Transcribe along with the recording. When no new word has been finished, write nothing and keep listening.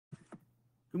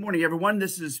Good morning, everyone.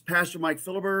 This is Pastor Mike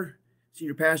Philibert,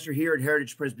 Senior Pastor here at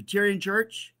Heritage Presbyterian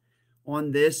Church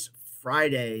on this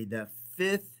Friday, the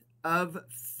 5th of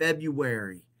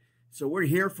February. So we're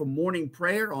here for morning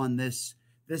prayer on this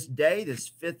day, this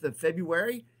 5th of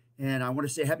February, and I want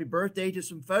to say happy birthday to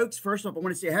some folks. First off, I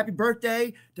want to say happy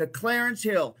birthday to Clarence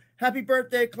Hill. Happy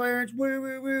birthday, Clarence. Woo,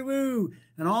 woo, woo, woo.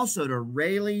 And also to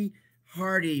Rayleigh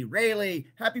Hardy. Rayleigh,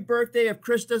 happy birthday. If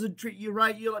Chris doesn't treat you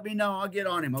right, you let me know. I'll get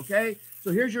on him, okay?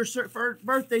 So here's your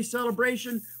birthday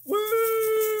celebration.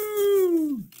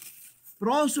 Woo! But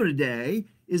also today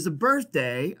is the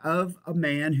birthday of a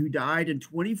man who died in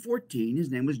 2014.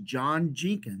 His name was John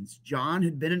Jenkins. John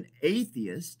had been an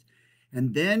atheist,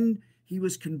 and then he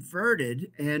was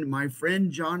converted, and my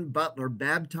friend John Butler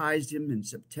baptized him in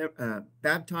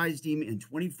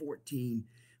 2014.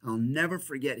 I'll never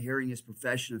forget hearing his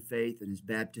profession of faith and his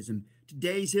baptism.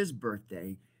 Today's his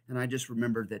birthday, and I just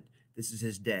remembered that this is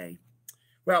his day.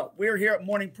 Well, we're here at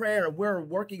morning prayer. We're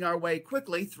working our way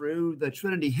quickly through the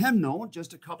Trinity hymnal,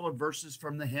 just a couple of verses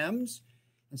from the hymns.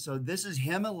 And so this is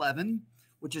hymn 11,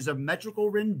 which is a metrical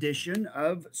rendition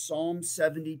of Psalm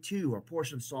 72, or a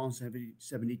portion of Psalm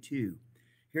 72.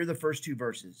 Here are the first two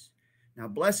verses. Now,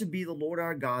 blessed be the Lord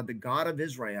our God, the God of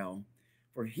Israel,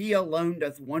 for he alone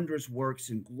doth wondrous works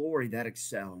in glory that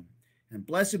excel. And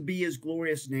blessed be his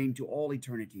glorious name to all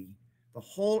eternity. The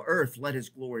whole earth let his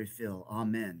glory fill.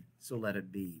 Amen. So let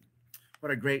it be.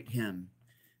 What a great hymn.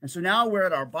 And so now we're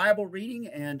at our Bible reading,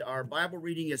 and our Bible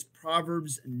reading is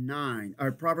Proverbs 10.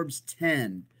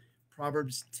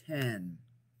 Proverbs 10.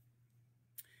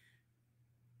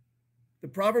 The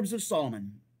Proverbs of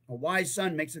Solomon. A wise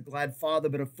son makes a glad father,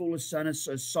 but a foolish son is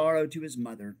a sorrow to his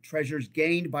mother. Treasures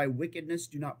gained by wickedness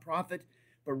do not profit,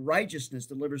 but righteousness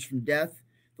delivers from death.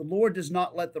 The Lord does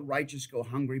not let the righteous go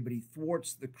hungry, but he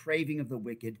thwarts the craving of the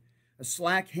wicked. A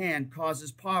slack hand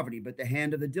causes poverty, but the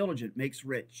hand of the diligent makes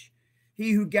rich.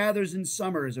 He who gathers in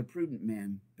summer is a prudent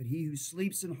man, but he who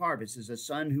sleeps in harvest is a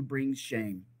son who brings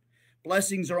shame.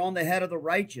 Blessings are on the head of the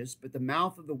righteous, but the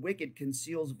mouth of the wicked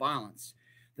conceals violence.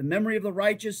 The memory of the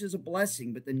righteous is a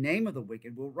blessing, but the name of the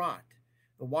wicked will rot.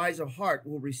 The wise of heart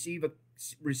will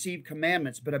receive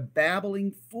commandments, but a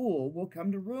babbling fool will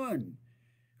come to ruin.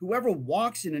 Whoever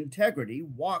walks in integrity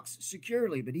walks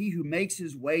securely, but he who makes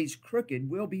his ways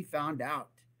crooked will be found out.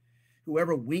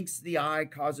 Whoever winks the eye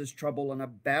causes trouble, and a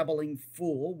babbling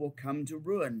fool will come to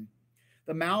ruin.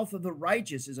 The mouth of the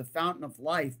righteous is a fountain of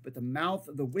life, but the mouth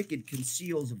of the wicked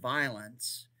conceals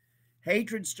violence.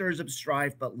 Hatred stirs up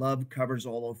strife, but love covers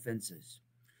all offenses.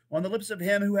 On the lips of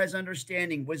him who has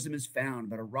understanding, wisdom is found,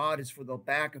 but a rod is for the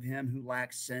back of him who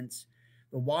lacks sense.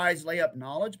 The wise lay up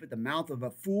knowledge, but the mouth of a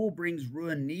fool brings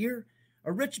ruin near.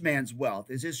 A rich man's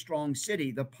wealth is his strong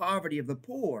city. The poverty of the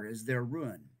poor is their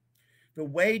ruin. The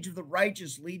wage of the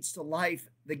righteous leads to life,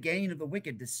 the gain of the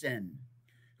wicked to sin.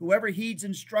 Whoever heeds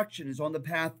instruction is on the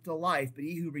path to life, but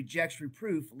he who rejects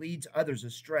reproof leads others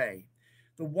astray.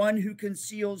 The one who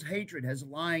conceals hatred has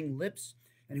lying lips,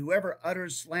 and whoever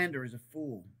utters slander is a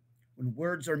fool. When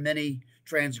words are many,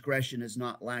 transgression is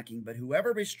not lacking, but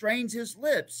whoever restrains his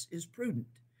lips is prudent.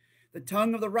 The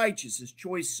tongue of the righteous is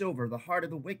choice silver, the heart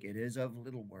of the wicked is of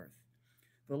little worth.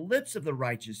 The lips of the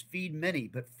righteous feed many,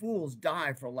 but fools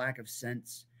die for lack of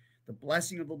sense. The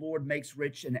blessing of the Lord makes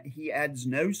rich, and he adds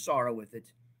no sorrow with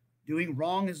it. Doing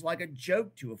wrong is like a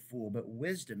joke to a fool, but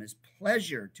wisdom is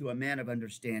pleasure to a man of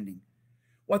understanding.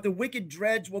 What the wicked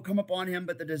dreads will come upon him,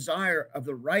 but the desire of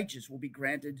the righteous will be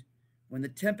granted. When the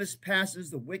tempest passes,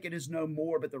 the wicked is no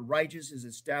more, but the righteous is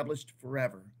established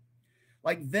forever.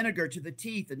 Like vinegar to the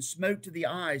teeth and smoke to the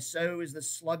eyes, so is the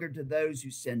sluggard to those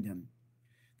who send him.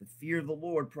 The fear of the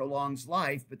Lord prolongs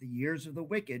life, but the years of the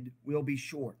wicked will be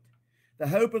short. The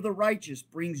hope of the righteous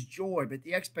brings joy, but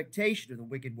the expectation of the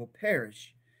wicked will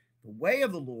perish. The way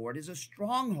of the Lord is a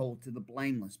stronghold to the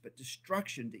blameless, but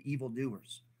destruction to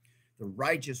evildoers. The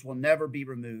righteous will never be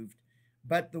removed,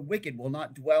 but the wicked will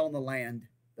not dwell in the land.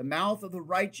 The mouth of the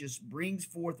righteous brings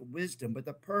forth wisdom, but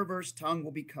the perverse tongue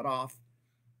will be cut off.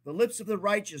 The lips of the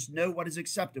righteous know what is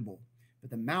acceptable,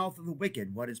 but the mouth of the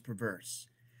wicked what is perverse.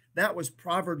 That was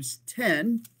Proverbs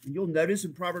 10. And you'll notice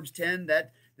in Proverbs 10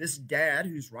 that this dad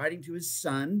who's writing to his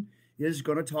son is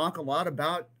going to talk a lot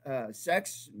about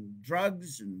sex and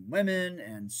drugs and women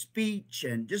and speech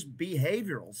and just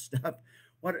behavioral stuff.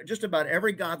 What just about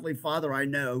every godly father I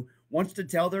know wants to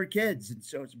tell their kids, and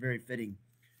so it's very fitting.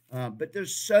 But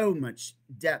there's so much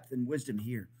depth and wisdom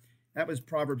here. That was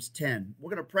Proverbs 10.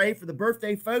 We're going to pray for the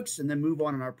birthday folks and then move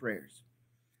on in our prayers.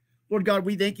 Lord God,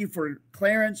 we thank you for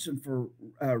Clarence and for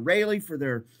Rayleigh for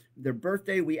their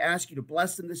birthday. We ask you to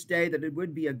bless them this day, that it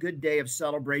would be a good day of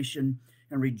celebration.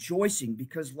 and rejoicing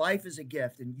because life is a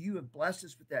gift and you have blessed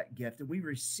us with that gift and we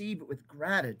receive it with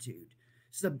gratitude.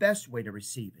 It's the best way to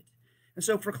receive it. And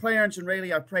so for Clarence and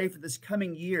Rayleigh, I pray for this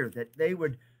coming year that they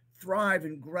would thrive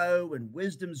and grow in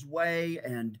wisdom's way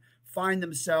and find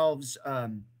themselves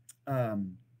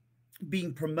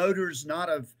being promoters, not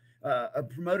of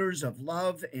promoters of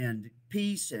love and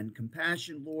peace and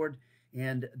compassion, Lord,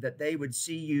 and that they would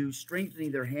see you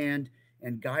strengthening their hand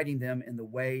and guiding them in the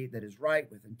way that is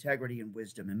right with integrity and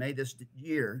wisdom. And may this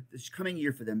year, this coming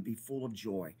year for them, be full of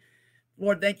joy.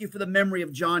 Lord, thank you for the memory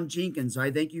of John Jenkins.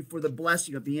 I thank you for the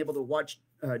blessing of being able to watch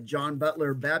John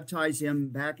Butler baptize him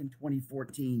back in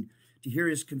 2014, to hear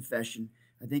his confession.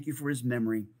 I thank you for his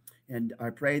memory. And I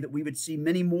pray that we would see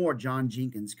many more John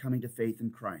Jenkins coming to faith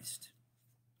in Christ.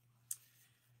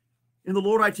 In the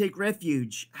Lord I take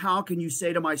refuge. How can you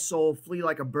say to my soul, flee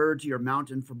like a bird to your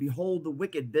mountain? For behold, the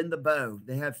wicked bend the bow.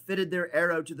 They have fitted their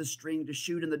arrow to the string to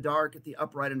shoot in the dark at the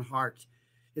upright in heart.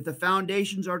 If the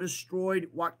foundations are destroyed,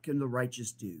 what can the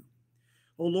righteous do?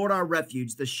 O Lord, our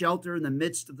refuge, the shelter in the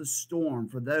midst of the storm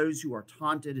for those who are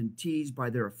taunted and teased by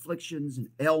their afflictions and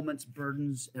ailments,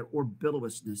 burdens, or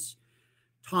biliousness,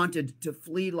 taunted to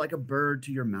flee like a bird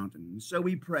to your mountain. And so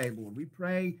we pray, Lord, we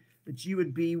pray that you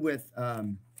would be with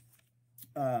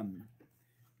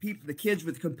people, the kids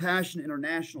with Compassion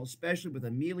International, especially with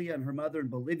Amelia and her mother in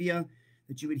Bolivia,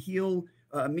 that you would heal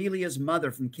Amelia's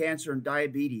mother from cancer and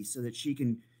diabetes so that she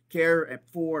can care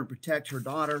for and protect her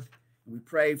daughter. And we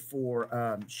pray for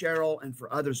Cheryl and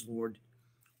for others, Lord.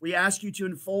 We ask you to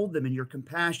enfold them in your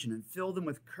compassion and fill them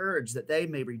with courage that they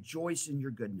may rejoice in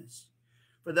your goodness.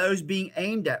 For those being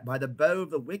aimed at by the bow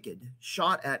of the wicked,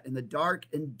 shot at in the dark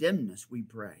and dimness, we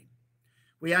pray.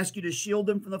 We ask you to shield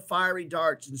them from the fiery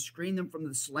darts and screen them from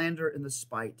the slander and the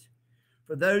spite.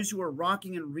 For those who are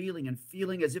rocking and reeling and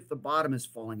feeling as if the bottom is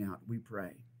falling out, we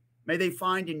pray. May they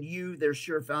find in you their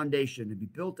sure foundation and be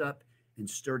built up in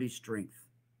sturdy strength.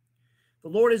 The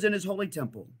Lord is in his holy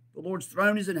temple. The Lord's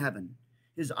throne is in heaven.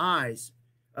 His eyes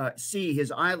see,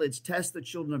 his eyelids test the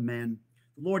children of man.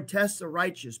 The Lord tests the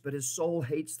righteous, but his soul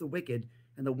hates the wicked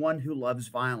and the one who loves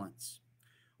violence.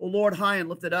 O Lord, high and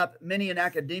lifted up, many in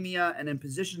academia and in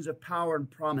positions of power and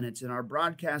prominence in our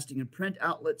broadcasting and print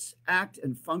outlets act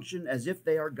and function as if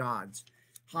they are gods,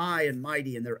 high and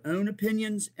mighty in their own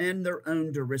opinions and their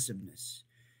own derisiveness.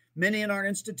 Many in our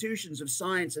institutions of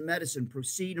science and medicine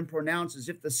proceed and pronounce as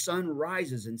if the sun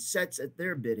rises and sets at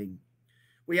their bidding.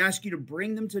 We ask you to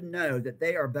bring them to know that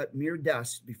they are but mere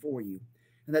dust before you,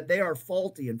 and that they are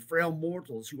faulty and frail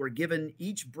mortals who are given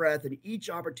each breath and each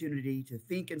opportunity to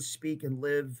think and speak and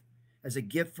live as a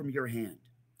gift from your hand.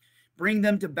 Bring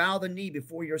them to bow the knee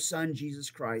before your Son, Jesus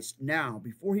Christ, now,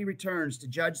 before he returns to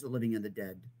judge the living and the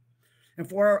dead. And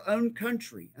for our own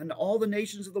country and all the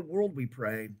nations of the world, we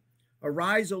pray,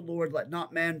 arise, O Lord, let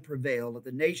not man prevail. Let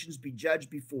the nations be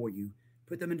judged before you.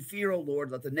 Put them in fear, O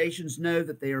Lord. Let the nations know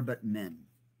that they are but men.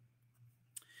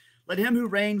 Let him who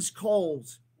rains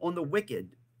coals on the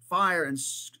wicked, fire and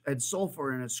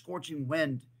sulfur and a scorching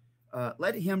wind.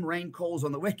 Let him rain coals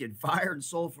on the wicked. Fire and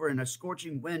sulfur and a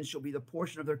scorching wind shall be the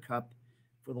portion of their cup.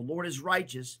 For the Lord is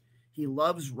righteous. He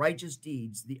loves righteous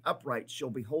deeds. The upright shall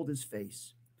behold his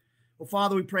face. Well,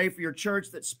 Father, we pray for your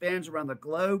church that spans around the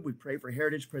globe. We pray for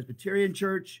Heritage Presbyterian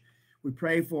Church. We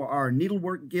pray for our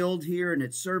Needlework Guild here and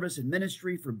its service and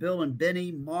ministry, for Bill and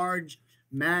Benny, Marge,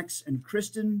 Max, and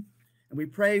Kristen. And we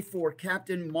pray for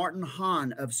Captain Martin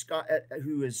Hahn of Scott,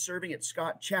 who is serving at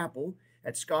Scott Chapel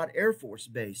at Scott Air Force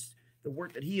Base, the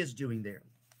work that he is doing there.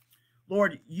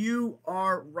 Lord, you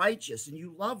are righteous and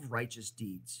you love righteous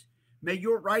deeds. May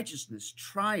your righteousness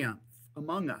triumph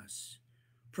among us.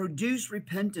 Produce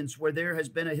repentance where there has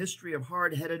been a history of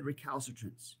hard-headed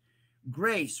recalcitrance.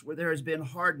 Grace where there has been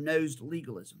hard-nosed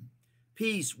legalism.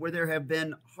 Peace where there have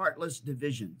been heartless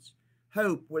divisions.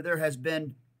 Hope where there has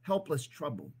been helpless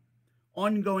trouble.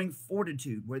 Ongoing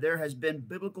fortitude where there has been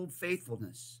biblical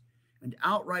faithfulness, and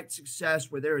outright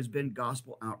success where there has been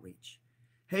gospel outreach.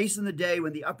 Hasten the day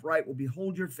when the upright will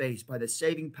behold your face by the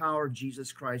saving power of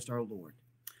Jesus Christ our Lord.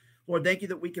 Lord, thank you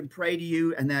that we can pray to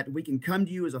you and that we can come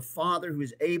to you as a father who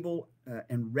is able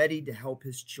and ready to help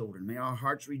his children. May our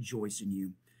hearts rejoice in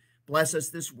you. Bless us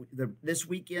this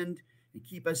weekend and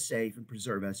keep us safe and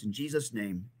preserve us. In Jesus'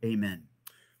 name, amen.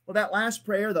 Well, that last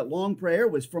prayer, that long prayer,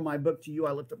 was from my book, To You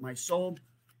I Lift Up My Soul.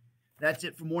 That's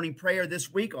it for morning prayer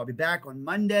this week. I'll be back on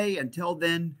Monday. Until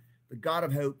then, the God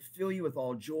of hope fill you with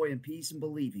all joy and peace in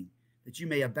believing, that you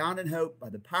may abound in hope by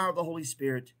the power of the Holy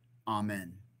Spirit.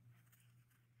 Amen.